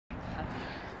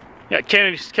Got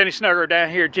Kenny Snugger down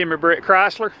here at Jimmy Britt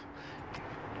Chrysler.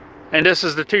 And this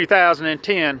is the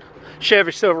 2010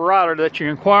 Chevy Silverado that you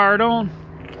inquired on.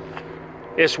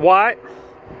 It's white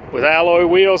with alloy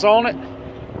wheels on it.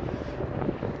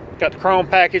 Got the chrome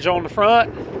package on the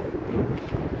front.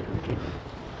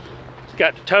 It's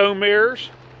got the tow mirrors.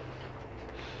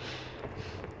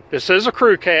 This is a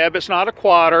crew cab, it's not a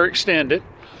quad or extended.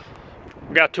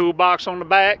 We got a toolbox on the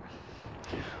back,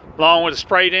 along with a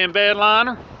sprayed in bed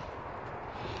liner,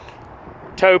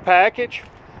 tow package.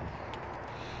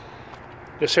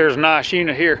 This here's a nice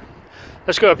unit here.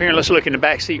 Let's go up here and let's look in the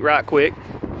back seat right quick.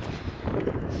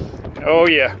 Oh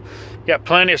yeah, got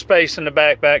plenty of space in the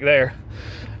back there.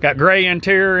 Got gray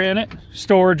interior in it,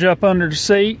 storage up under the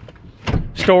seat,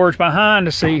 storage behind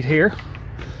the seat here.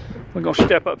 We're gonna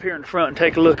step up here in the front and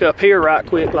take a look up here right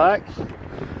quick like.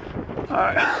 All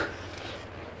right.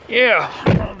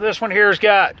 Yeah, this one here's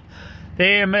got the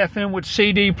AM/FM with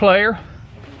CD player.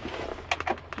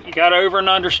 You got over and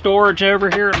under storage over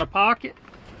here in the pocket.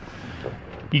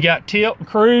 You got tilt and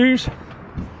cruise,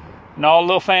 and all the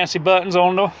little fancy buttons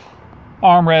on the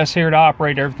armrest here to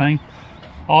operate everything.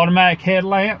 Automatic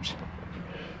headlamps.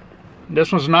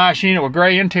 This one's a nice unit with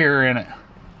gray interior in it.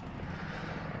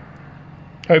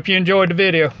 Hope you enjoyed the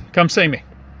video. Come see me.